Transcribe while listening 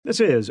This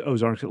is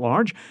Ozarks at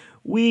Large.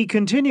 We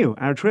continue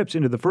our trips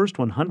into the first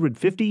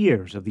 150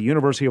 years of the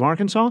University of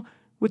Arkansas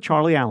with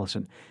Charlie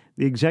Alison,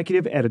 the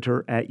executive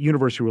editor at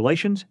University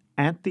Relations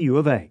at the U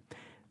of A.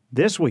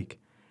 This week,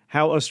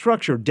 how a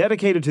structure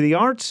dedicated to the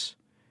arts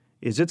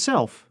is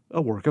itself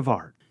a work of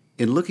art.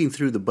 In looking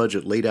through the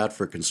budget laid out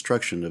for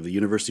construction of the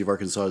University of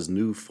Arkansas's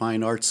new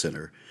Fine Arts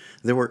Center,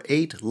 there were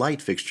 8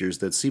 light fixtures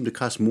that seemed to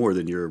cost more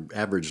than your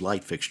average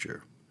light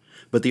fixture.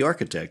 But the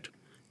architect,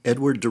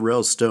 Edward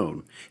Durrell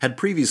Stone, had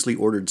previously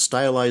ordered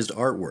stylized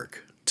artwork,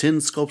 10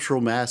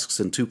 sculptural masks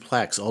and 2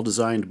 plaques, all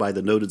designed by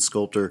the noted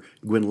sculptor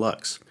Gwyn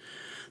Lux.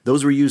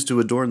 Those were used to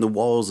adorn the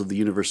walls of the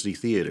University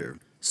Theater.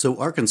 So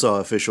Arkansas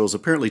officials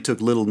apparently took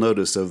little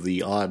notice of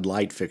the odd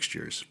light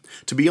fixtures.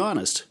 To be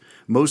honest,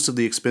 most of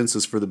the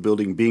expenses for the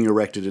building being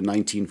erected in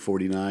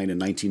 1949 and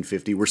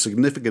 1950 were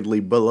significantly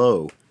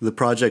below the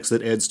projects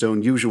that Ed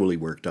Stone usually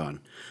worked on.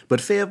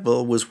 But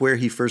Fayetteville was where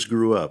he first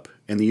grew up,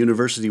 and the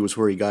university was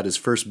where he got his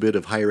first bit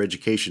of higher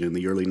education in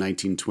the early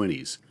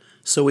 1920s.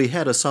 So he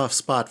had a soft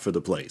spot for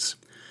the place.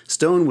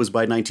 Stone was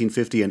by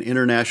 1950 an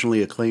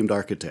internationally acclaimed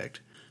architect.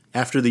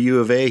 After the U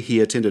of A,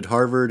 he attended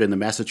Harvard and the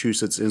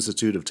Massachusetts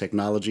Institute of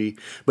Technology,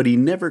 but he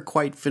never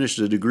quite finished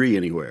a degree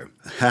anywhere.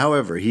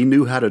 However, he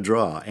knew how to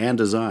draw and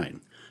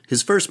design.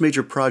 His first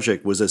major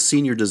project was as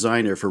senior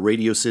designer for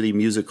Radio City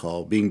Music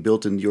Hall, being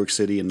built in New York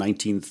City in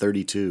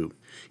 1932.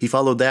 He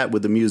followed that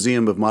with the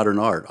Museum of Modern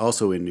Art,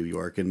 also in New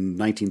York, in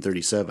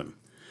 1937.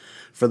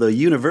 For the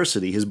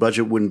university, his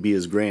budget wouldn't be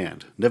as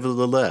grand.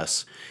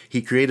 Nevertheless,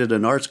 he created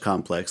an arts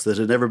complex that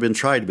had never been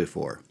tried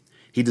before.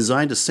 He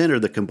designed a center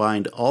that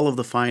combined all of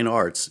the fine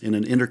arts in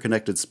an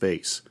interconnected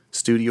space: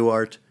 studio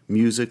art,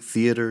 music,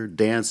 theater,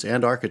 dance,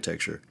 and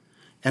architecture,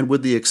 and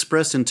with the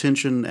express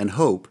intention and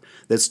hope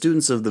that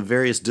students of the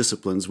various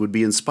disciplines would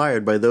be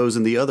inspired by those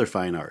in the other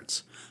fine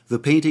arts. The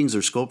paintings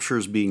or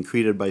sculptures being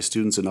created by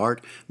students in art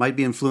might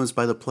be influenced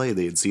by the play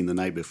they had seen the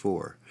night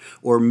before,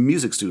 or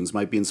music students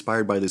might be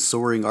inspired by the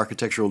soaring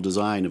architectural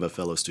design of a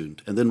fellow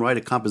student, and then write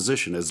a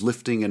composition as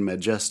lifting and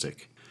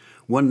majestic.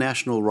 One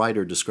national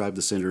writer described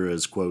the center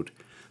as, quote,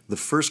 "the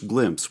first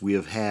glimpse we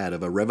have had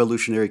of a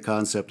revolutionary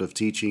concept of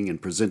teaching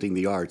and presenting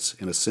the arts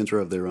in a center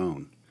of their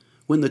own."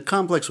 When the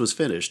complex was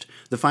finished,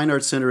 the Fine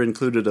Arts Center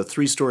included a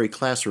 3-story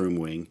classroom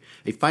wing,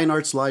 a fine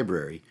arts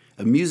library,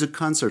 a music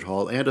concert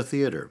hall, and a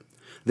theater.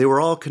 They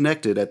were all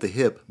connected at the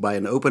hip by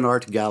an open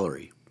art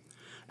gallery.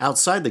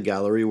 Outside the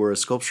gallery were a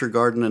sculpture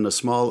garden and a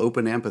small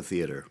open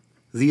amphitheater.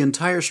 The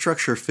entire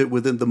structure fit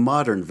within the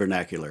modern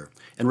vernacular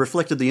and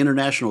reflected the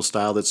international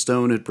style that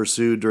Stone had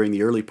pursued during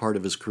the early part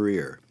of his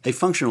career, a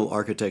functional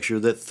architecture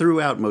that threw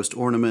out most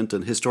ornament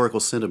and historical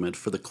sentiment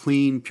for the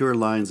clean, pure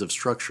lines of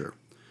structure.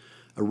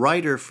 A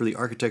writer for the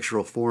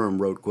Architectural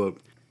Forum wrote,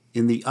 quote,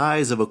 "In the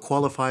eyes of a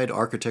qualified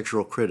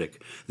architectural critic,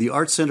 the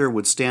Art Center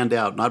would stand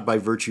out not by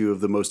virtue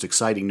of the most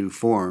exciting new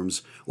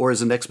forms or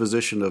as an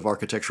exposition of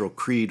architectural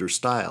creed or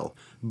style,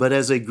 but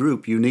as a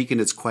group unique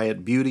in its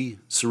quiet beauty,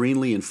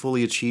 serenely and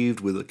fully achieved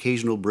with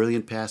occasional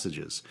brilliant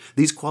passages.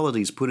 These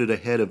qualities put it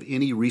ahead of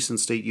any recent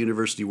state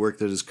university work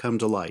that has come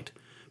to light,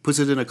 puts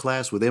it in a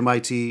class with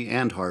MIT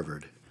and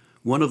Harvard."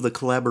 One of the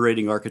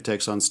collaborating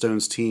architects on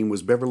Stone's team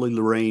was Beverly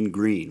Lorraine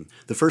Green,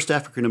 the first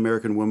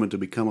African-American woman to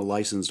become a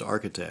licensed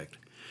architect.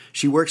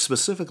 She worked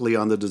specifically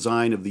on the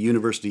design of the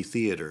University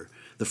Theater,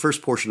 the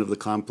first portion of the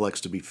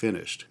complex to be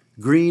finished.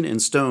 Green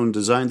and Stone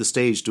designed the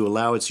stage to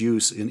allow its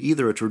use in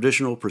either a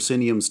traditional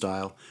proscenium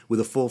style with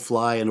a full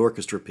fly and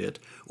orchestra pit,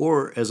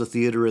 or as a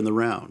theater in the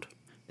round.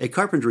 A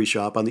carpentry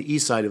shop on the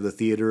east side of the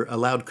theater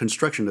allowed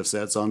construction of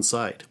sets on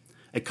site.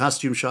 A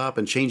costume shop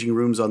and changing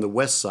rooms on the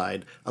west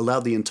side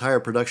allowed the entire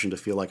production to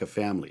feel like a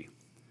family.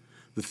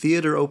 The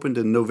theater opened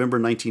in November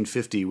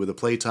 1950 with a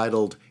play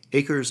titled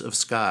Acres of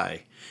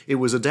Sky. It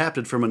was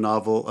adapted from a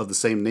novel of the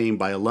same name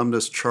by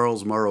alumnus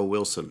Charles Morrow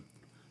Wilson.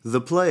 The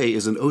play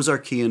is an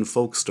Ozarkian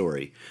folk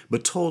story,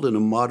 but told in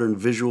a modern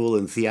visual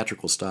and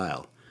theatrical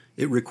style.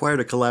 It required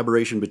a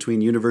collaboration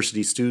between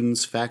university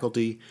students,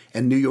 faculty,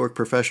 and New York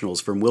professionals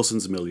from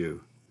Wilson's milieu.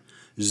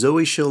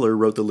 Zoe Schiller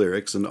wrote the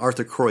lyrics, and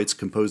Arthur Kreutz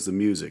composed the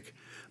music.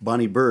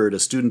 Bonnie Bird, a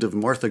student of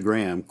Martha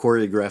Graham,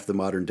 choreographed the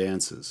modern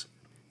dances.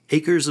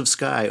 Acres of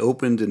Sky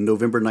opened in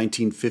November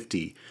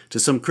 1950 to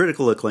some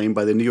critical acclaim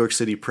by the New York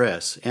City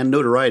press and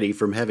notoriety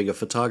from having a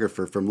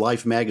photographer from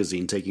Life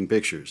magazine taking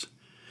pictures.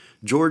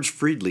 George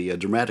Friedley, a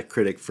dramatic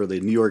critic for the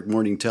New York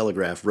Morning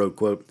Telegraph, wrote,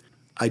 quote,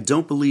 "I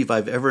don't believe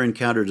I've ever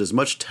encountered as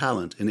much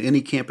talent in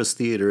any campus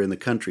theater in the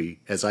country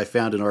as I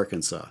found in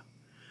Arkansas."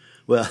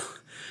 Well,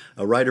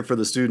 a writer for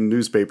the student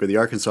newspaper, the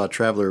Arkansas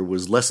Traveler,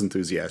 was less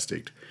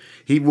enthusiastic.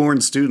 He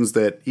warned students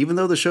that even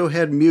though the show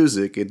had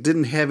music, it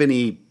didn't have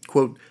any,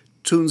 quote,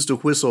 tunes to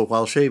whistle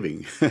while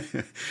shaving.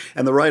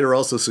 And the writer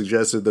also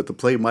suggested that the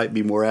play might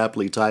be more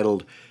aptly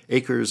titled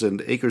Acres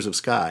and Acres of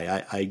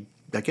Sky.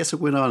 I guess it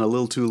went on a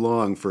little too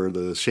long for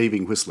the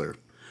shaving whistler.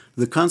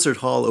 The concert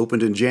hall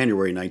opened in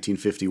January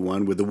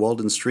 1951 with the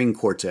Walden String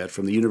Quartet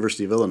from the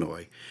University of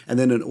Illinois, and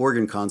then an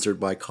organ concert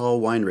by Carl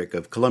Weinrich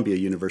of Columbia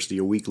University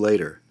a week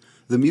later.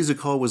 The music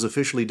hall was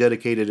officially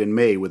dedicated in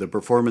May with a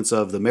performance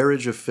of The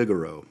Marriage of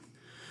Figaro.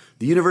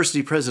 The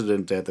university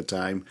president at the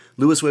time,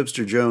 Lewis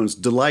Webster Jones,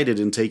 delighted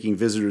in taking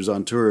visitors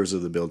on tours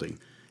of the building,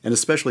 and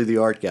especially the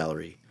art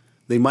gallery.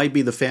 They might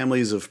be the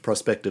families of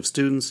prospective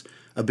students,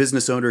 a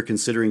business owner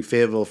considering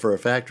Fayetteville for a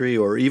factory,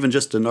 or even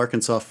just an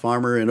Arkansas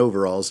farmer in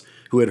overalls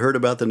who had heard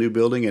about the new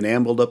building and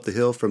ambled up the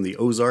hill from the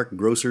Ozark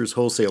Grocers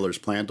Wholesalers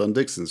plant on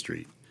Dixon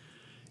Street.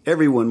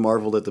 Everyone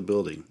marveled at the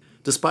building,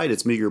 despite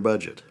its meager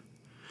budget.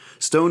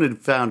 Stone had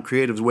found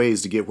creative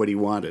ways to get what he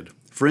wanted.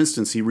 For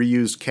instance, he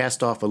reused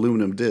cast-off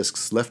aluminum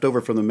discs left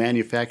over from the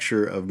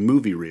manufacture of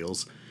movie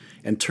reels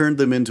and turned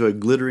them into a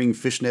glittering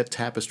fishnet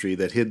tapestry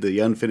that hid the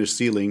unfinished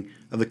ceiling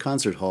of the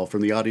concert hall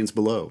from the audience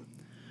below.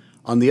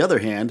 On the other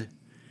hand,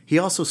 he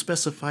also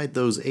specified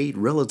those 8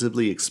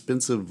 relatively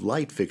expensive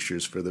light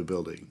fixtures for the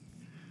building.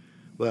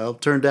 Well,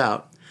 turned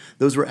out,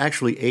 those were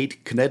actually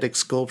 8 kinetic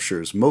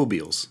sculptures,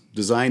 mobiles,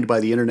 designed by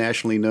the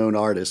internationally known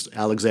artist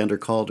Alexander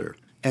Calder.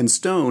 And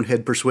Stone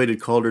had persuaded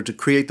Calder to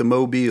create the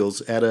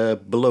mobiles at a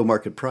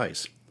below-market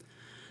price.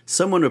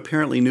 Someone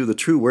apparently knew the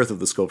true worth of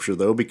the sculpture,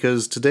 though,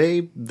 because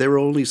today there are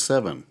only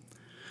 7.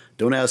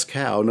 Don't ask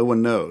how, no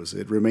one knows.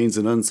 It remains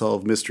an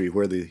unsolved mystery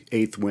where the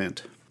 8th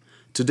went.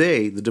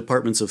 Today, the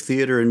departments of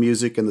theater and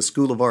music and the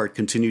School of Art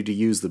continue to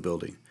use the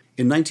building.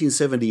 In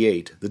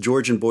 1978, the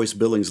George and Boyce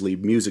Billingsley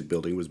Music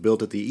Building was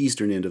built at the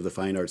eastern end of the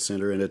Fine Arts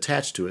Center and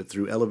attached to it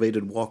through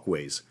elevated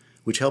walkways,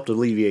 which helped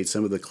alleviate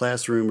some of the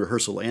classroom,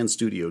 rehearsal, and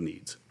studio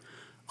needs.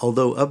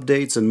 Although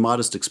updates and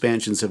modest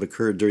expansions have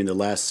occurred during the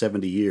last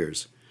 70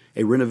 years,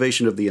 a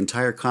renovation of the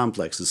entire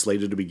complex is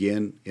slated to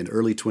begin in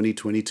early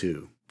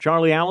 2022.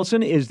 Charlie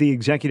Alison is the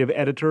executive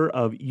editor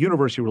of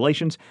University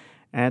Relations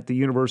at the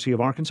University of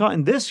Arkansas,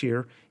 and this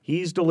year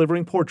he's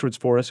delivering portraits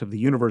for us of the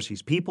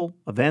university's people,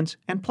 events,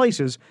 and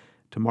places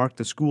to mark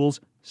the school's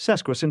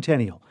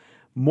sesquicentennial.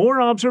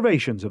 More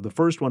observations of the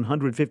first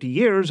 150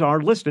 years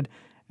are listed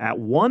at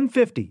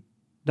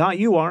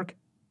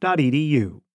 150.uark.edu.